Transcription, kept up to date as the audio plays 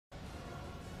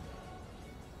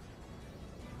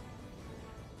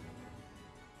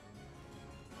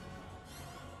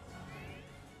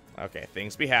Okay,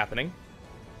 things be happening.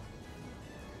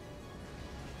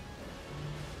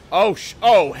 Oh,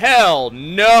 oh, hell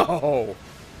no!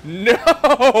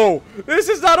 No! This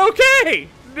is not okay!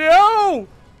 No!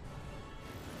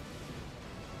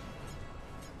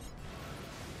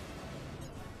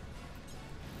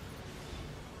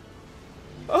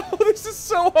 Oh, this is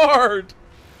so hard!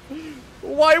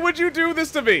 Why would you do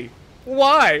this to me?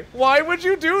 Why? Why would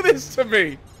you do this to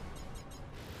me?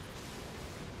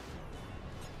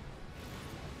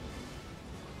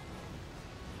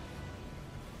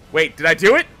 Wait, did I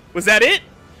do it? Was that it?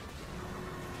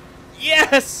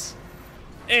 Yes!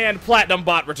 And Platinum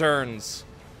Bot returns.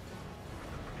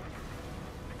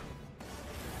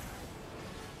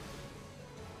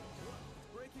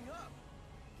 Breaking up.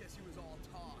 Guess he was all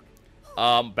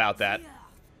talk. About that. Yeah,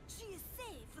 she is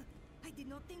safe. I did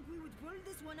not think we would roll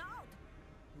this one out.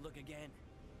 Look again.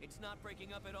 It's not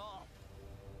breaking up at all.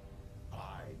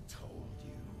 I told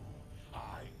you,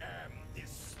 I am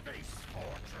this space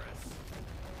fortress.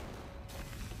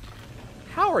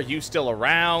 How are you still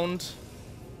around?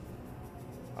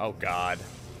 Oh, God.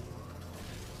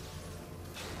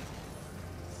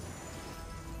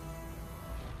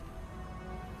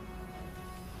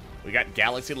 We got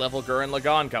Galaxy-level Gurren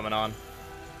Lagann coming on.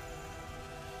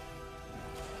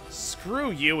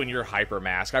 Screw you and your hyper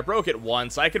mask. I broke it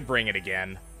once. I could bring it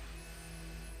again.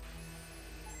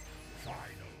 Final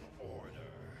order.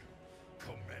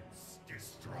 Commence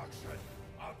destruction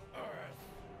of Earth.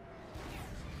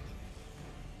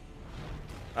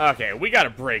 Okay, we gotta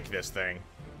break this thing.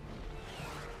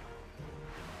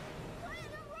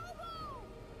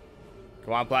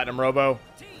 Come on, Platinum Robo.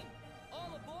 Team, all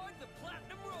aboard the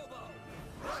Platinum Robo.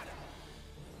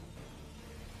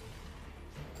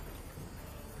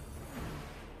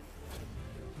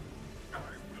 I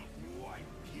will wipe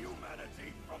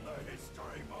humanity from the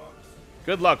history books.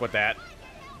 Good luck with that.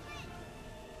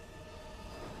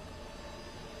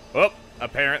 Oh,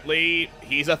 apparently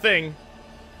he's a thing.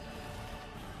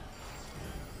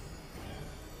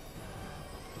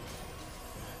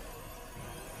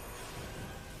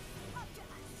 Up to us.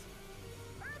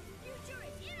 Earth's future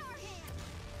is in our hands.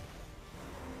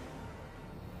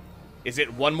 Is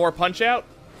it one more punch out?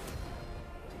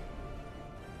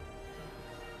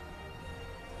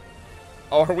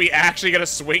 Or are we actually gonna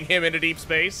swing him into deep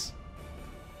space?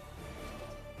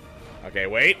 Okay,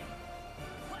 wait.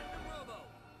 Platinum Robo,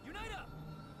 unite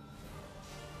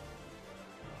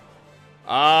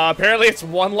up. Apparently it's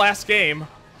one last game.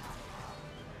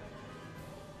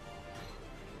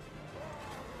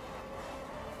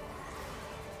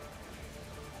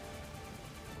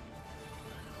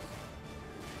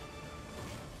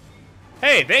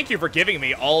 Hey, thank you for giving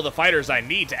me all the fighters I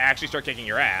need to actually start kicking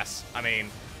your ass. I mean...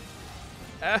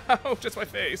 Ow, just my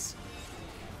face.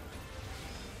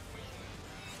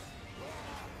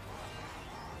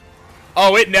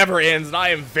 Oh, it never ends, and I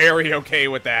am very okay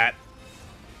with that.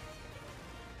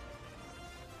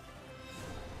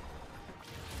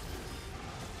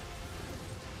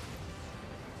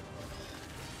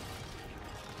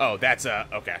 Oh, that's,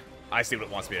 okay. I see what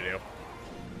it wants me to do.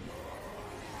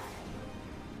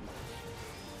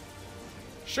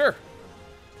 Sure.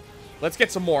 Let's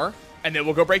get some more, and then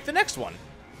we'll go break the next one.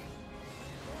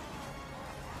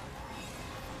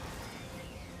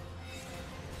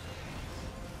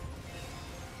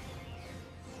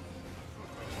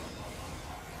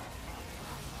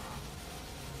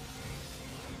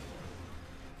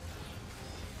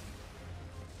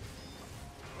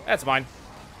 That's mine.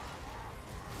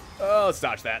 Oh, let's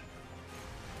dodge that.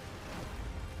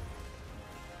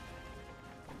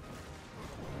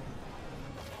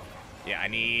 Yeah, I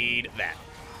need that.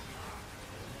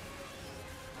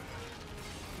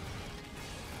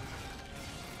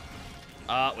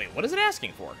 Wait, what is it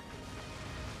asking for?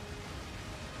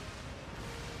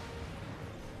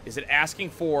 Is it asking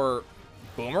for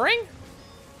Boomerang?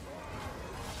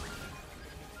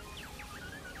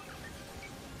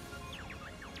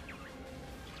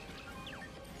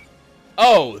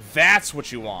 Oh, that's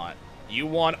what you want. You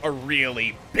want a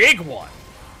really big one.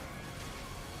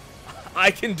 I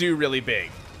can do really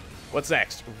big. What's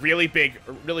next? Really big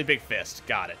fist.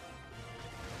 Got it.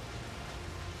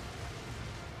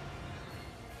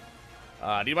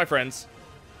 Need my friends.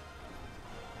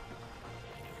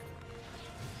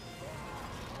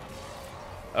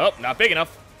 Oh, not big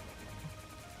enough.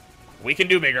 We can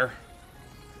do bigger.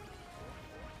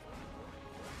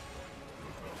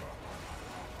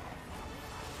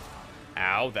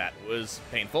 Ow, that was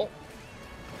painful.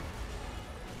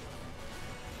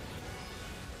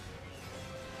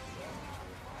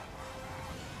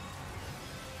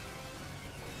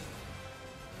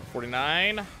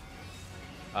 $49.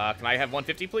 Can I have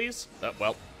 150, please?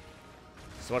 Well.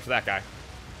 So much for that guy.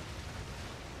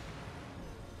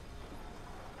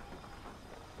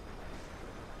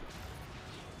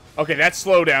 Okay, that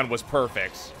slowdown was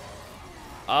perfect.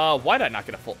 Why did I not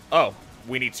get a full... Oh,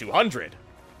 we need 200.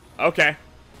 Okay.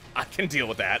 I can deal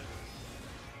with that.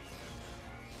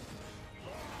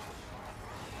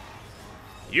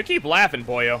 You keep laughing,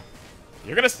 boyo.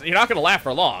 You're not gonna laugh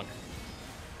for long.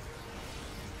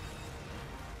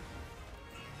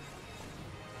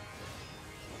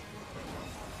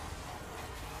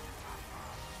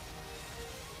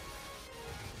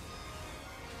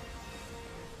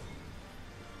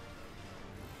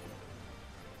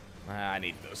 I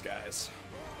need those guys.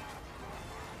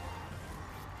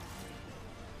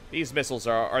 These missiles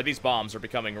are these bombs are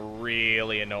becoming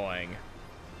really annoying.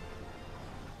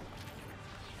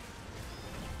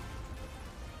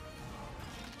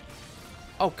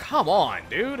 Oh, come on,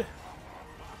 dude.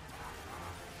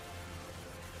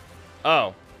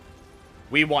 Oh.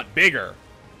 We want bigger.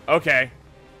 Okay.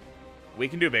 We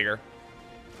can do bigger.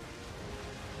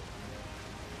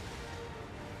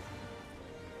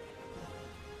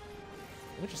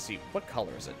 Let me just see. What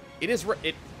color is it? It is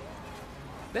red.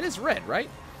 That is red, right?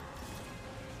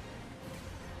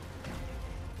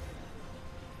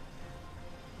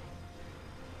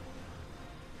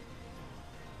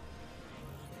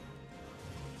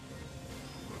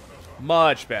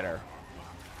 Much better.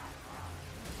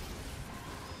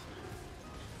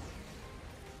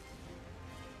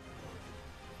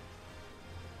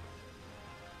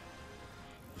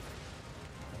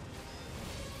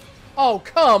 Oh,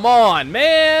 come on,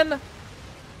 man!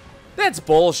 That's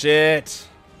bullshit.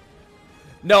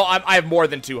 No, I have more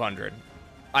than 200.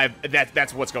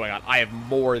 That's what's going on. I have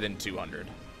more than 200.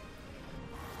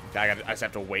 I just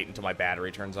have to wait until my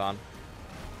battery turns on.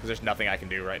 Because there's nothing I can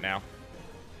do right now.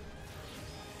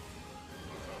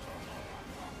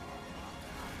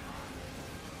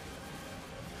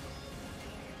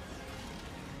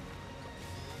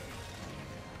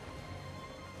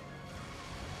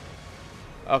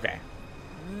 Okay.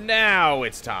 Now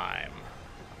it's time.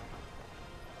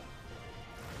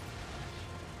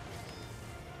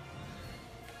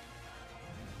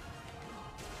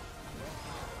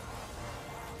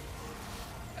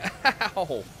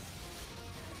 Ow.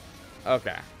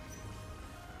 Okay.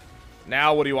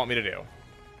 Now what do you want me to do?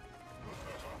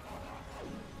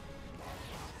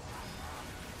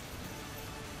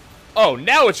 Oh,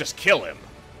 now it's just kill him.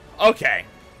 Okay.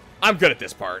 I'm good at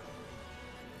this part.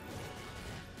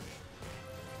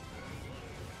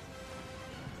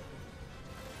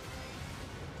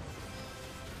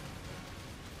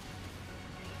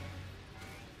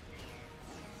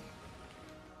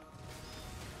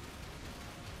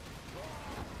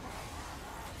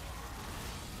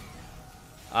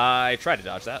 I tried to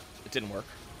dodge that. It didn't work.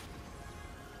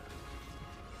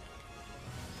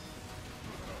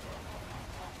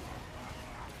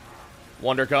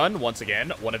 Wonder Gun, once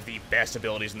again, one of the best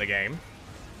abilities in the game.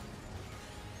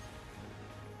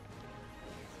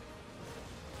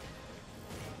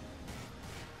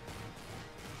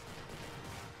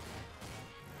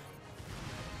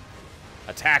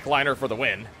 Attack liner for the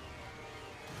win.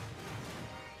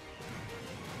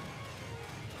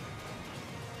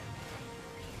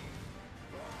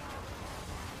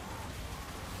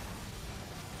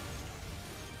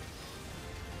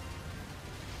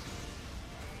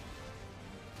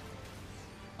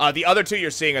 The other two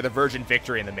you're seeing are the Virgin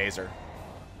Victory and the Mazer.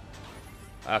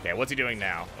 Okay, what's he doing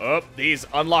now? Oh, he's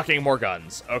unlocking more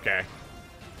guns. Okay.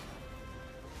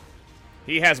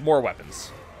 He has more weapons.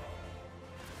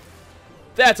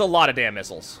 That's a lot of damn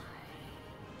missiles.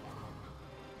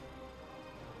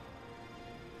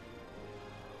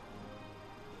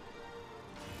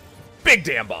 Big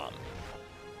damn bomb.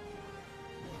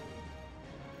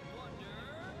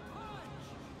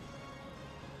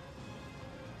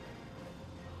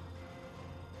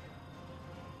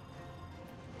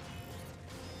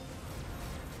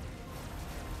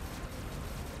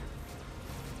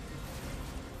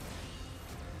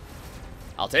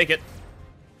 I'll take it.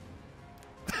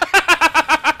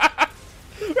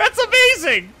 That's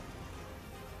amazing!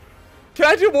 Can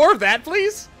I do more of that,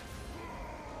 please?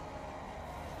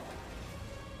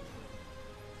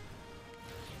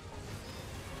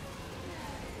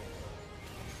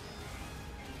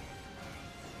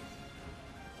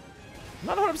 I'm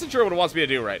not 100% sure what it wants me to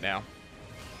do right now.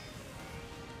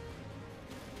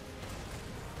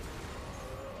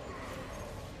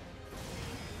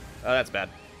 Oh, that's bad.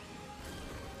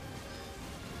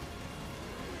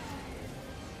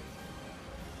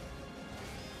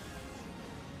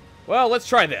 Well, let's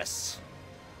try this.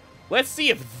 Let's see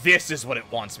if this is what it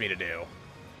wants me to do.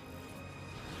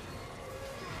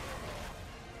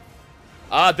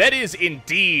 That is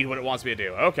indeed what it wants me to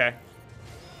do. Okay.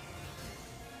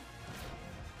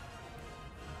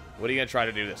 What are you going to try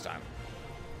to do this time?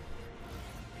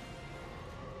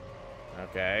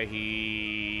 Okay,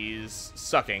 he's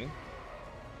sucking.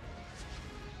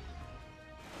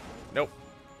 Nope.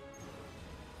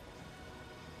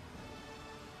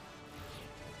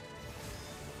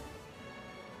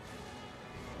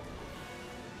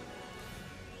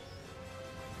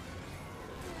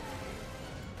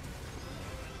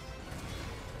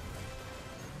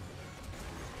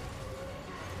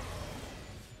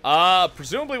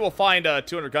 Presumably we'll find a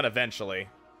 200 gun eventually.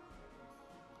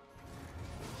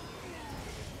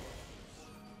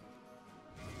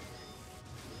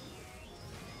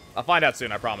 I'll find out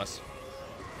soon, I promise.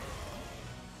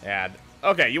 And,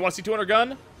 okay, you want to see 200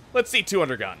 gun? Let's see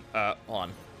 200 gun. Hold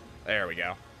on. There we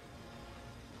go.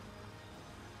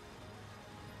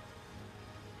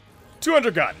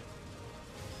 200 gun.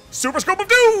 Super Scope of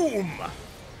Doom!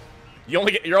 You're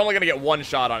only gonna get one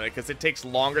shot on it because it takes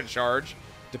longer to charge,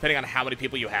 depending on how many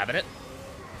people you have in it.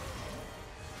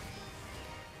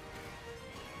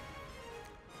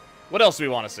 What else do we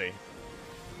want to see?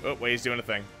 Oh, wait, he's doing a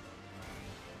thing.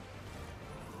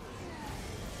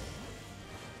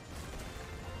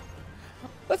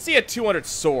 Let's see a 200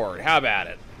 sword. How about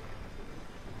it?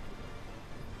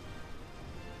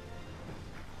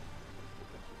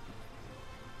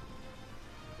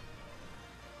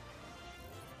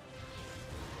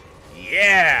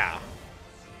 Yeah!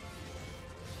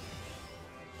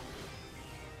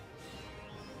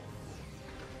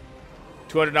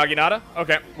 $200 Naginata?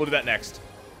 Okay, we'll do that next.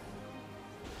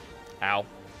 Ow.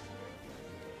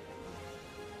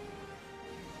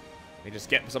 Let me just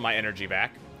get some of my energy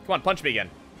back. Come on, punch me again.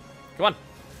 Come on.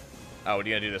 Oh, what are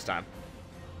you gonna do this time?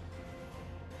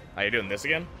 Are you doing this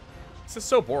again? This is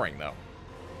so boring, though.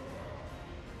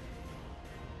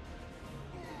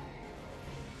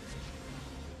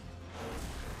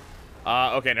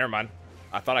 Okay, never mind.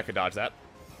 I thought I could dodge that.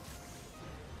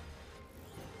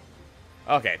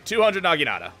 Okay, 200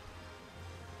 Naginata.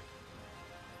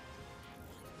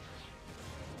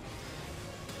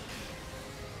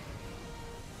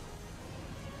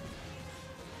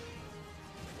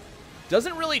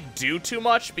 Doesn't really do too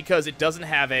much because it doesn't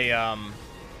have a,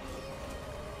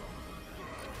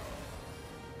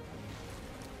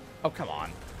 Oh, come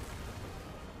on.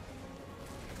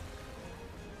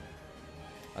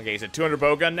 Okay, is it 200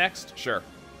 bowgun next? Sure.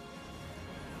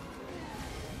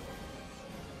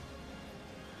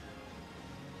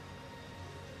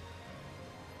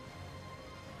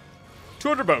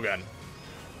 $200 bowgun.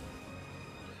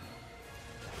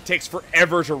 Takes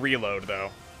forever to reload, though.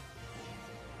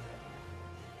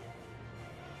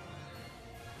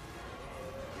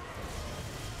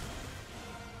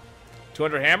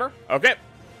 $200 hammer? Okay.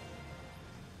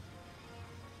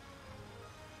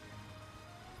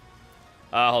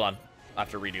 Hold on. I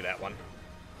have to redo that one.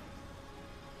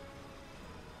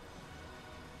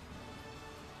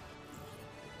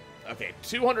 Okay,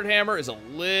 200 hammer is a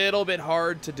little bit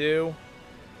hard to do.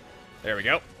 There we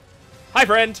go. Hi,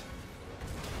 friend!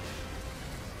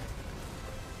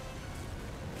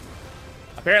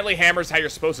 Apparently hammer's how you're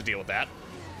supposed to deal with that.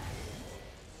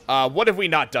 What have we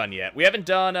not done yet? We haven't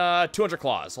done 200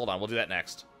 claws. Hold on, we'll do that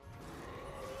next.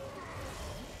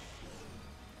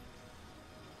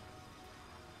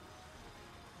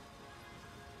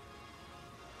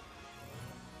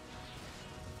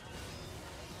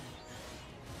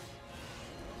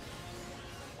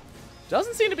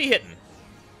 Doesn't seem to be hitting.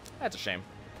 That's a shame.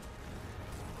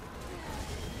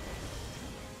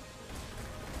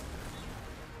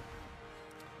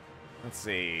 Let's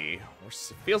see.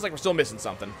 Feels like we're still missing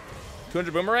something.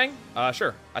 200 boomerang?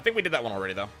 Sure. I think we did that one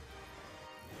already, though.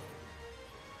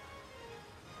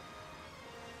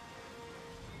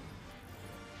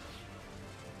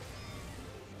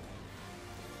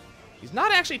 He's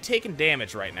not actually taking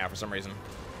damage right now for some reason.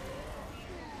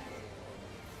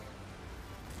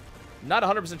 Not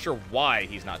 100% sure why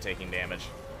he's not taking damage.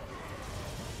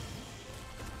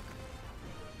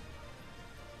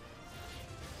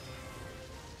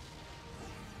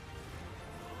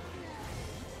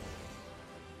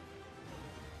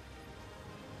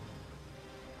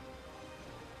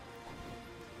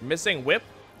 Missing whip?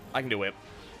 I can do whip.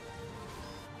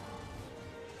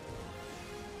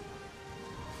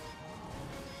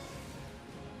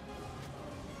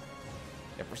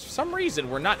 Yeah, for some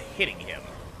reason, we're not hitting him.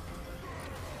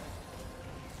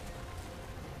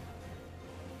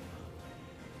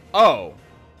 Oh.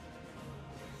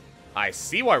 I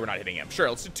see why we're not hitting him. Sure,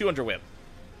 let's do 200 whip.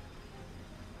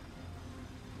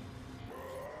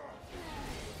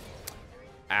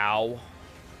 Ow.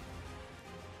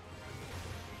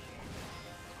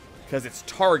 Because it's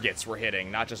targets we're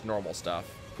hitting, not just normal stuff.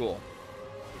 Cool.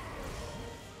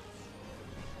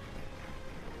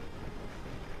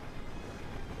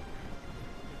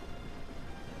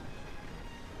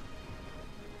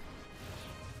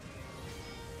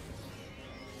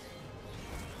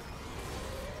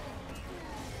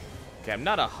 Okay, I'm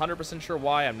not 100% sure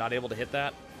why I'm not able to hit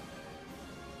that.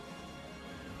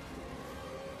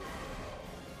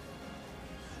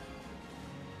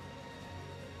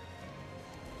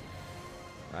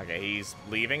 Okay, he's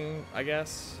leaving, I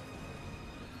guess.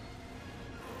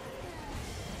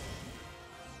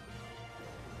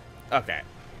 Okay,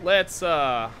 let's,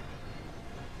 Oh,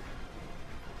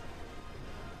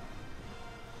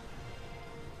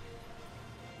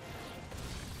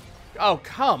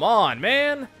 come on,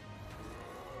 man!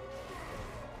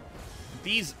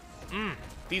 These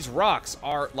rocks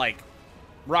are, like,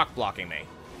 rock blocking me.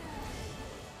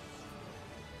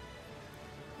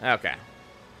 Okay.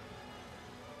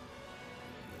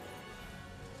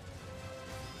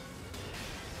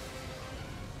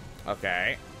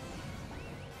 Okay.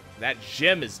 That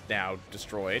gem is now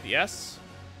destroyed, yes?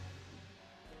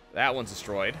 That one's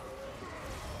destroyed.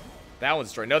 That one's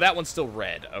destroyed. No, that one's still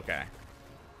red. Okay.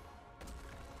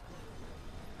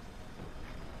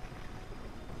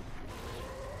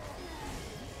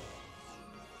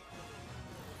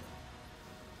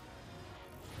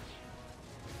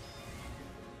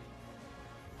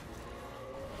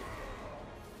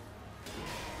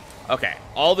 Okay,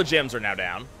 all the gems are now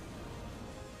down.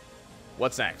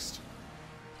 What's next?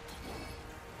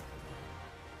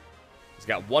 He's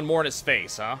got one more in his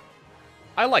face, huh?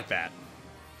 I like that.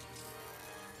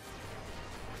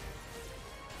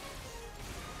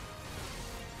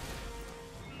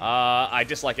 I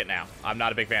dislike it now. I'm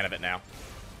not a big fan of it now.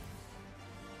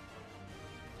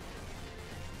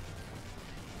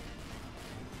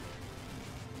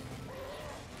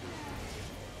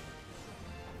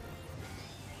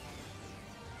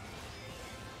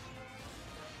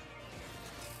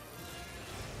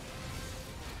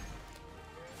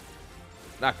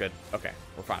 Not good. Okay,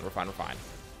 we're fine, we're fine, we're fine.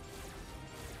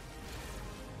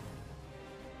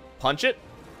 Punch it?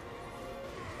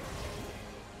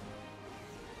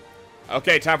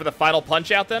 Okay, time for the final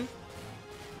punch out then?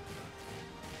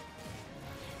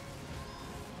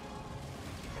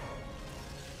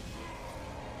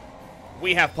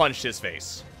 We have punched his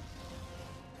face.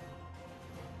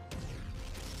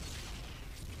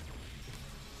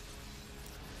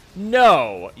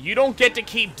 No, you don't get to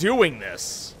keep doing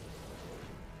this.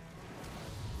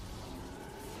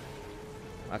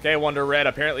 Okay, Wonder Red,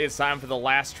 apparently it's time for the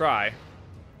last try.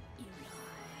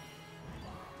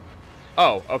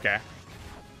 Oh, okay.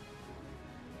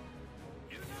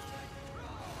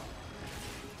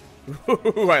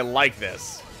 Ooh, I like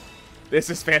this. This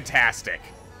is fantastic.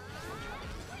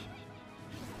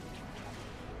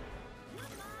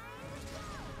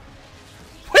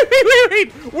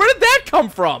 Wait! Where did that come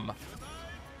from?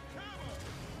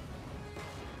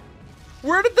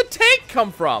 Where did the tank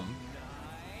come from?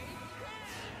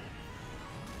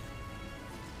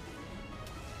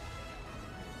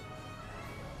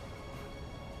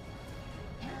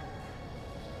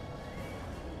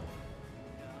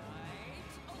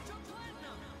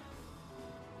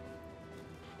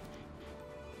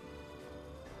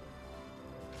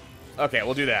 Okay,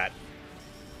 we'll do that.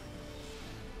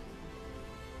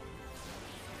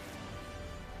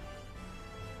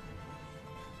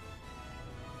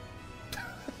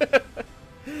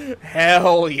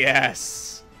 Hell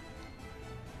yes.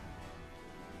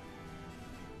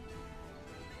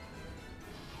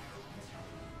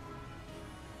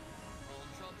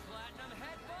 Ultra platinum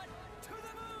headbutt to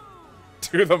the moon.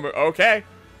 To the moon. Okay.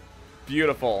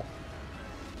 Beautiful.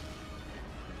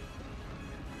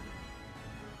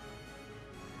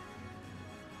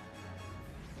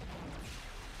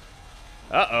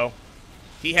 Uh-oh.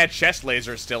 He had chest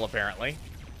lasers still, apparently.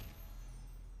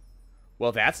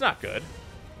 Well, that's not good.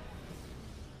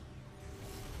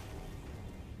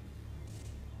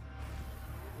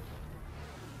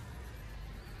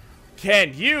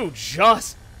 Can you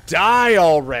just die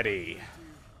already?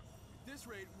 At this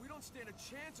rate, we don't stand a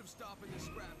chance of stopping this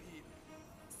scrap heap.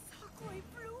 Sacre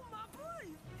bleu, ma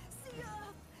boule!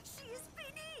 She is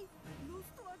finie! Nous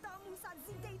tordamos à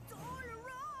zidate all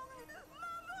wrong!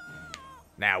 Maman!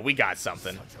 Now, we got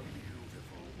something. Such a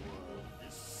beautiful word,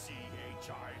 this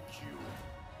CHIQ.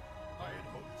 I had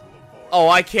hoped to avoid Oh,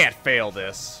 I can't fail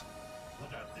this.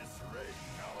 but at this rate,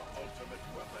 our ultimate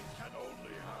weapon can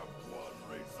only have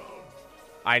one result.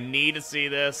 I need to see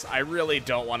this. I really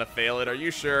don't want to fail it. Are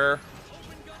you sure?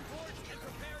 Open gun ports and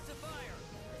prepare to fire.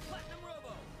 Platinum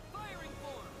Robo, firing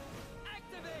form.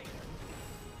 Activate.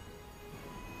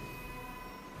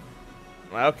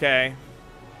 Okay.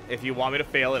 If you want me to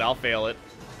fail it, I'll fail it.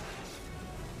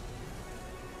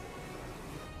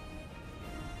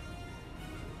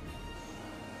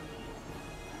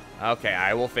 Okay,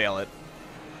 I will fail it.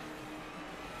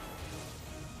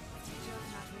 Germ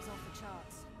matter is off the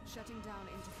charts, shutting down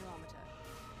interferometer.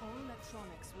 All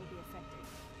electronics will be affected.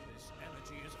 This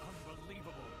energy is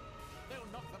unbelievable. They'll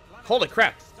knock the planet Holy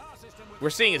crap. star system with We're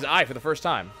seeing his eye for the first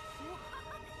time.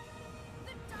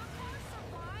 The Doctor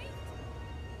survived?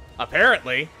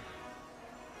 Apparently.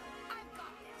 I've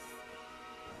got this.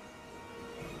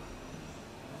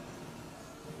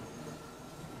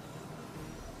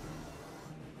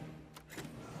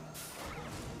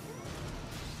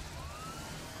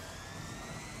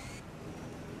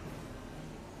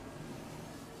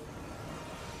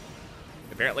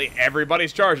 Apparently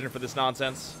everybody's charging for this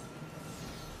nonsense.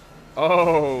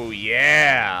 Oh,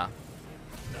 yeah.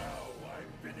 Now I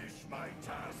finish my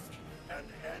task and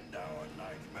end our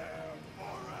nightmare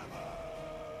forever.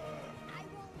 I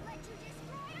won't let you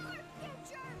destroy our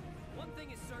future. One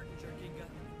thing is certain, Jerkinga.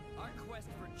 Our quest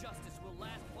for justice will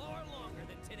last far longer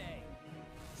than today.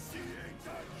 Seeing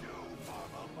that you,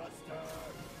 Mama Mustard.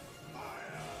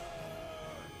 Fire!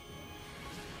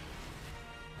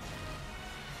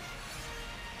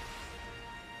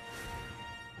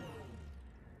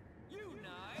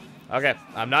 Unite! Okay,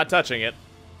 I'm not touching it.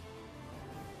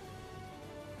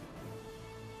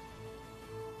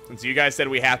 Since you guys said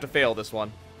we have to fail this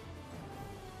one.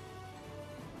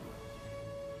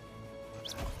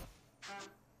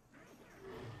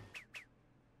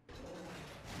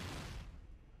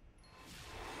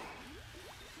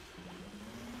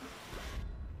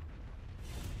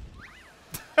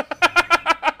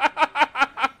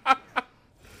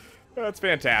 That's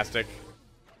fantastic.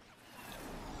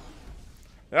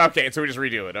 Okay, so we just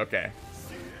redo it. Okay.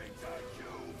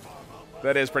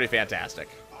 That is pretty fantastic.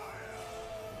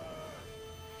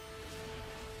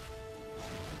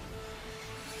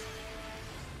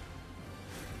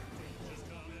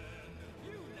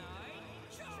 Unite!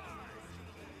 Charge!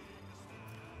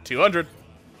 200.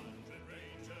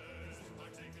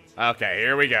 Okay,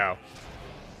 here we go.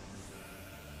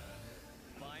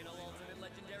 Final ultimate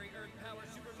legendary Earth power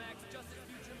supermax justice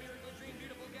future miracle dream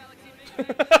beautiful galaxy big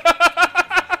fabulous.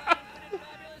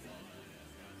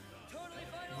 Totally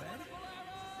final wonderful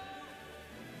arrow.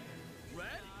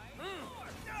 Red?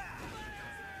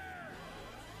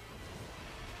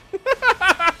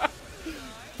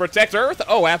 Protect Earth?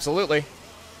 Oh, absolutely.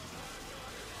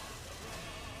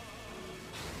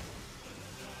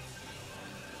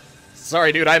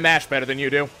 Sorry, dude, I mash better than you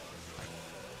do.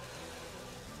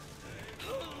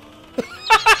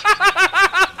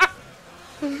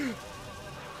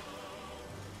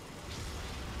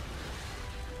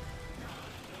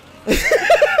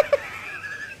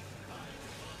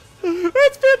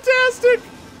 That's fantastic.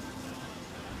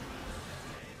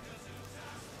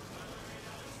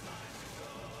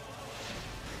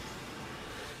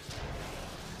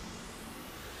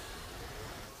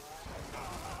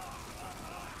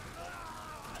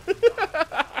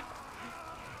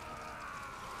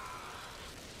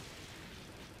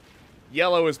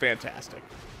 Yellow is fantastic.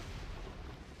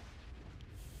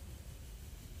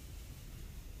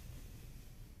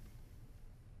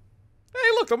 Hey,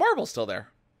 look, the marble's still there.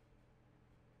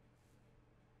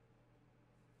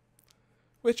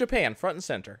 With Japan front and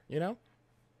center, you know?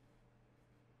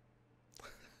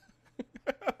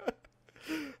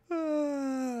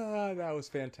 That was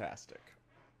fantastic.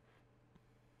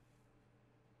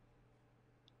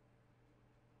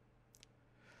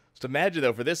 Just imagine,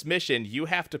 though, for this mission, you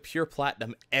have to pure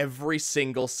platinum every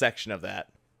single section of that.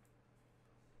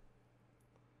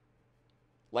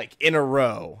 Like, in a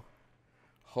row.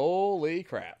 Holy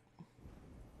crap.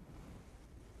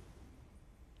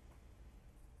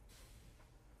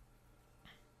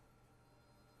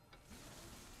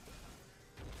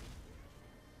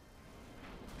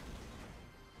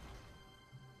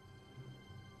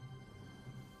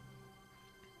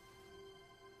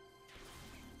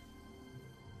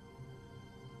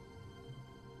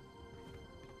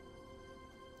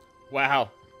 Wow.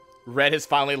 Red has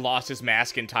finally lost his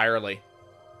mask entirely.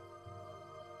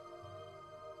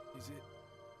 Is it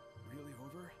really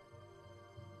over?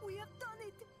 We have done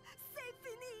it. C'est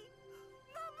fini.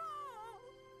 Maman!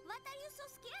 What are you so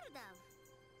scared of?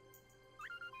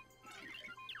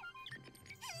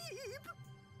 Heap!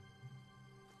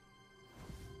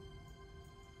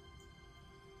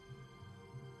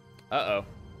 Uh-oh.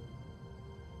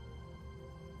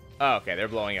 Oh, okay, they're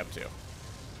blowing up too.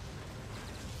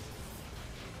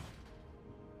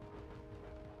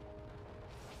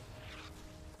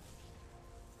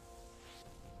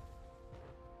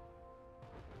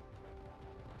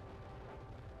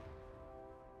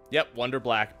 Yep, Wonder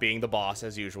Black being the boss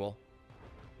as usual.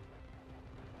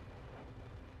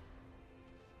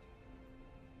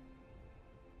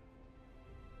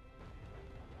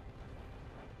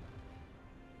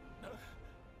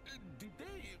 Did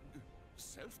they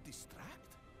self-distract?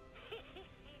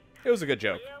 It was a good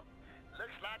joke. Well,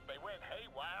 looks like they went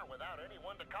haywire without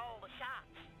anyone to call the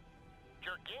shots.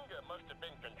 Jurginga must have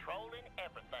been controlling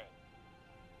everything.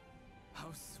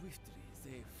 How swiftly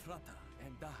they flutter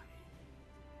and die,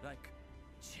 like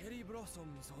cherry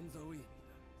blossoms on the wind.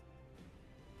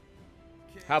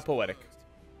 How poetic.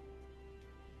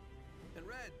 And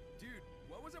Red, dude,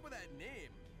 what was up with that name?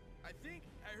 I think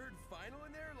I heard final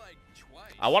in there like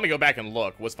twice. I want to go back and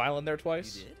look. Was Final in there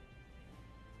twice? You did?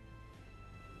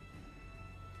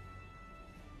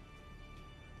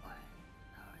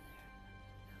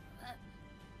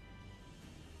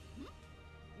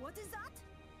 What is that?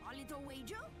 A little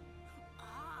wager?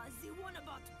 Ah, the one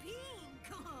about pink.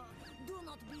 Do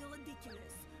not be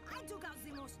ridiculous. I took out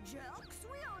the most jerks.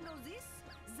 We all know this.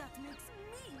 That makes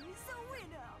me the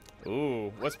winner.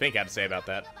 Ooh, what's Pink have to say about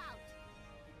that?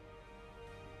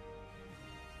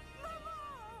 Mama!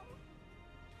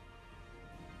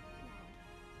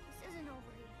 This isn't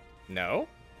over yet. No?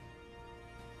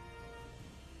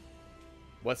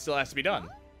 What still has to be done?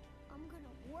 I'm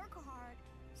gonna work hard,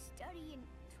 study, and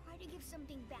try to give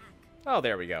something back. Oh,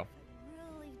 there we go. If I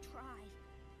really try,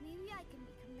 maybe I can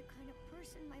become the kind of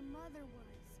person my mother was.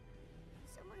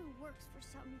 Someone who works for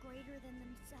something greater than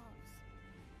themselves.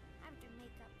 I have to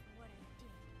make up for what I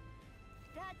did.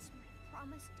 That's my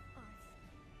promise to Earth.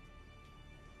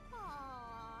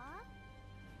 Aww.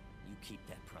 You keep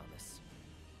that promise.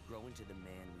 Grow into the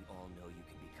man we all know you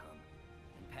can become,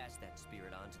 and pass that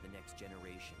spirit on to the next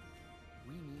generation.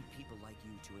 We need people like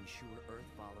you to ensure Earth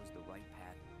follows the right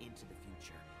path into the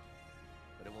future.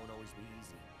 But it won't always be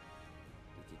easy.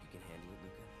 Do you think you can handle it,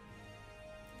 Luca?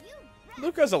 You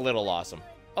Luca's a little awesome.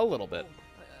 A little bit.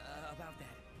 About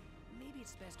that, maybe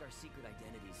it's best our secret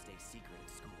identities stay secret at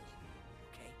school,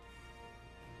 okay?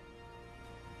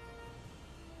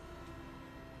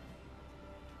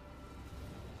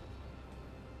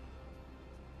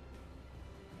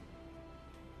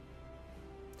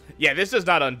 Yeah, this does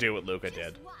not undo what Luca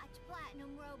did. Just watch,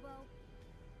 Platinum Robo.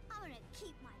 I'm gonna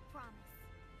keep my promise.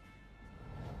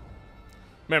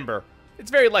 Remember,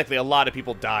 it's very likely a lot of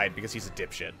people died because he's a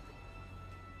dipshit.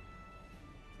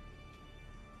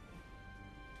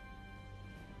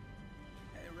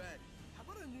 Hey, Red, how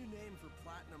about a new name for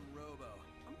Platinum Robo?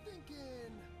 I'm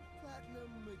thinking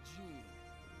Platinum Majine.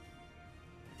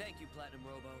 Thank you, Platinum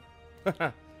Robo.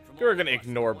 From You're all gonna of us at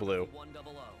ignore Blue. 100,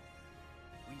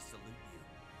 we salute you.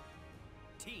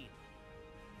 Team.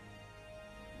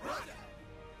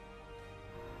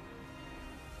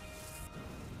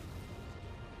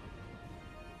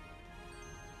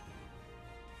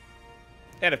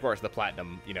 And of course, the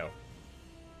platinum, you know,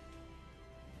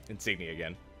 insignia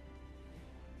again.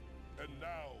 And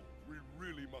now, we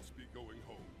really must be going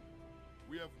home.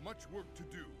 We have much work to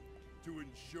do to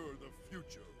ensure the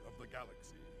future of the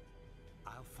galaxy.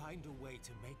 I'll find a way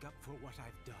to make up for what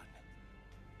I've done.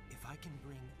 If I can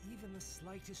bring even the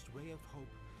slightest ray of hope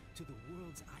to the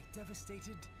worlds I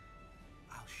devastated,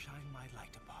 I'll shine my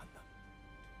light upon them.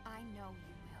 I know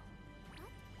you will.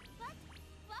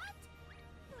 What?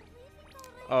 You're leaving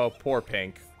already? Oh, poor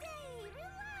Pink. Stay,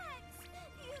 relax.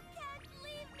 You can't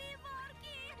leave me,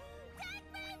 Forky. Take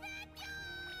me with you.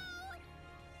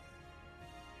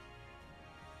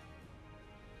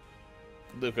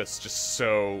 Lucas just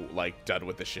so, like, done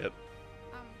with the ship.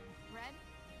 Red?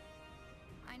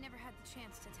 I never had the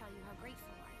chance to tell you how grateful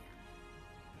I am.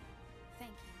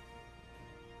 Thank you.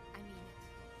 I mean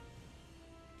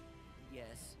it.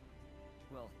 Yes.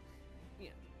 Well,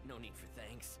 yeah, no need for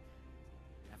thanks.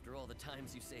 After all the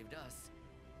times you saved us,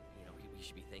 you know, we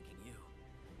should be thanking you.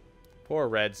 Poor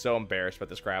Red, so embarrassed about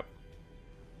this crap.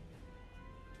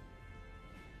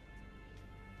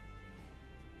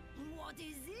 What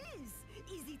is this?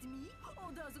 Is it me?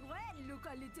 Or does Red look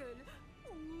a little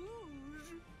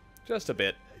rouge? Just a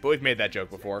bit. But we've made that joke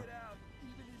before. Check it out.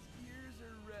 Even his ears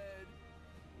are red.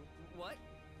 What?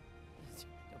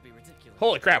 Don't be ridiculous.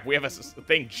 Holy crap, we have a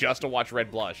thing just to watch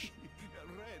Red blush.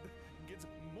 Red gets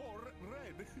more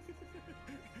red.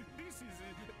 This is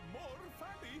more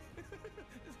funny.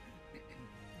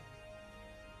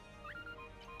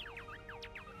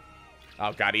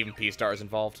 Oh god, even P-Star's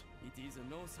involved. It is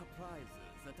no surprise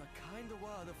that a kind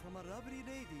word from a lovely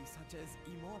lady such as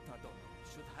Immortadon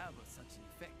should have such an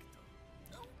effect.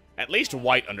 At least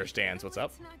White understands what's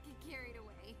up. Let's not get carried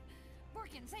away.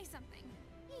 Borkin, say something.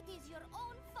 It is your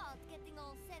own fault getting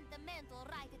all sentimental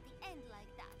right at the end like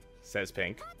that. Says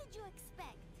Pink. What did you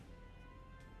expect?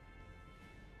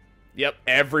 Yep,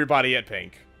 everybody at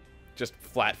pink. Just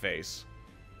flat face.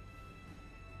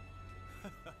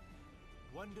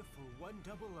 Wonderful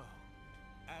 100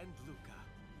 and Luca.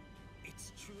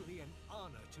 It's truly an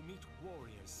honor to meet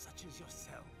warriors such as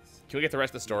yourselves. Can we get the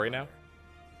rest of the story now?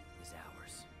 Is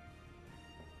ours.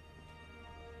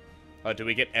 Oh, do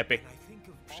we get epic When I think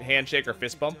of all handshake or I've done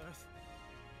fist to bump? Dirth,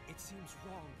 it seems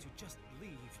wrong to just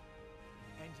leave.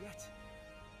 And yet,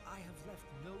 I have left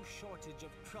no shortage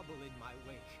of trouble in my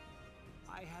wake.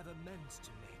 I have amends to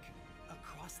make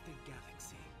across the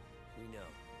galaxy. We know.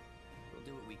 We'll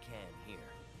do what we can here.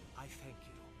 I thank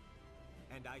you.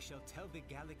 And I shall tell the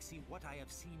galaxy what I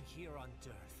have seen here on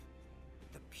Dirth.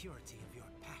 The purity of your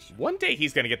passion. One day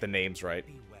he's gonna get the names right.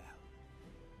 Be well,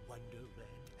 Wonder Red.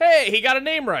 Hey, he got a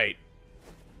name right.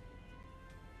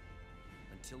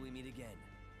 Until we meet again,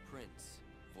 Prince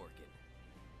Vorkin.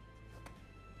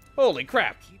 Holy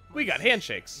crap. Keep We got my sister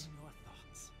handshakes. in your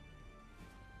thoughts.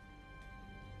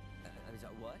 I'm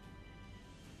sorry, what?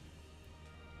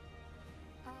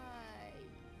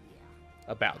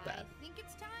 Yeah. About that. I think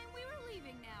it's time we were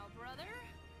leaving now, brother.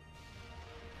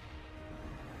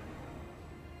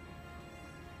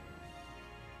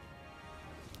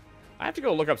 I have to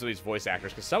go look up some of these voice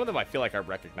actors, because some of them I feel like I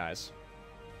recognize.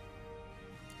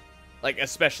 Like,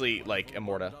 especially, like,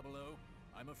 Immorta. 00,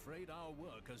 I'm afraid our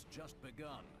work has just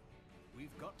begun.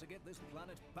 We've got to get this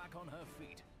planet back on her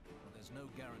feet. But there's no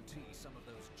guarantee some of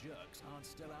those jerks aren't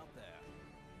still out there,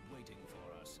 waiting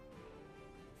for us.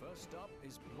 First stop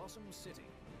is Blossom City,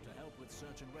 to help with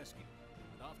search and rescue.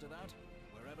 And after that,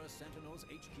 wherever Sentinel's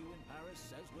HQ in Paris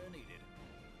says we're needed.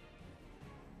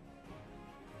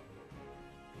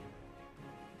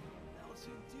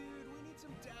 Elsie, dude, we need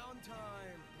some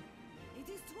downtime. It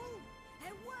is true.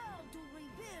 A world to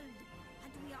rebuild.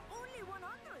 And we are only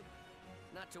 100.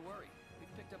 Not to worry.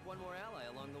 We've picked up one more ally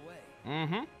along the way.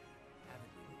 Mm-hmm.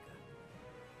 Haven't we, Luca?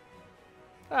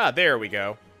 Ah, there we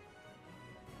go.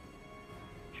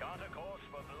 Charter course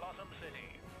for Blossom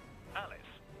City.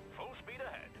 Alice, full speed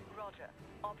ahead. Roger.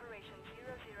 Operation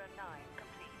 009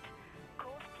 complete.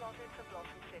 Course plotted for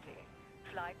Blossom City.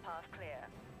 Flight path clear.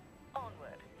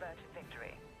 Onward, Virgin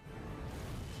Victory.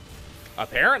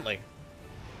 Apparently.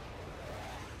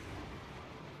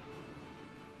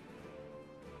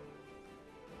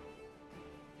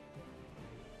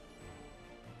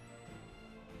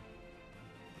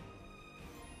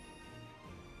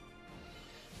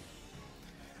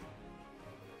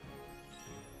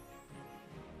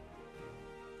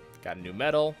 Got a new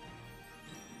medal.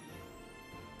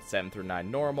 7 through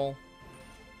 9 normal.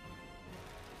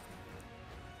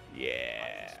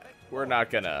 Yeah. We're not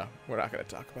gonna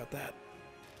talk about that.